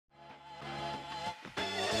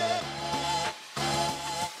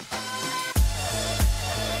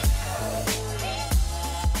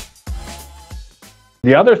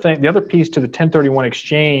The other thing, the other piece to the 1031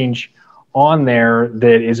 exchange on there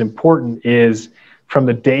that is important is from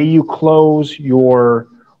the day you close your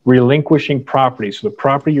relinquishing property, so the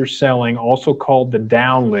property you're selling, also called the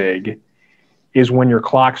down leg, is when your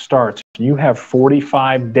clock starts. You have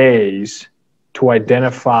 45 days to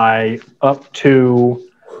identify up to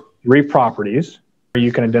 3 properties.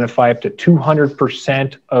 You can identify up to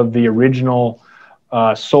 200% of the original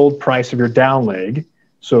sold price of your down leg.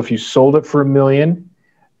 So if you sold it for $1 million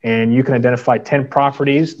and you can identify 10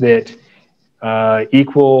 properties that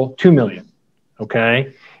equal $2 million,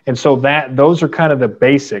 okay? And so those are kind of the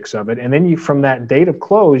basics of it. And then from that date of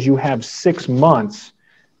close, you have 6 months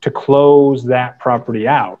to close that property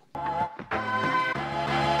out.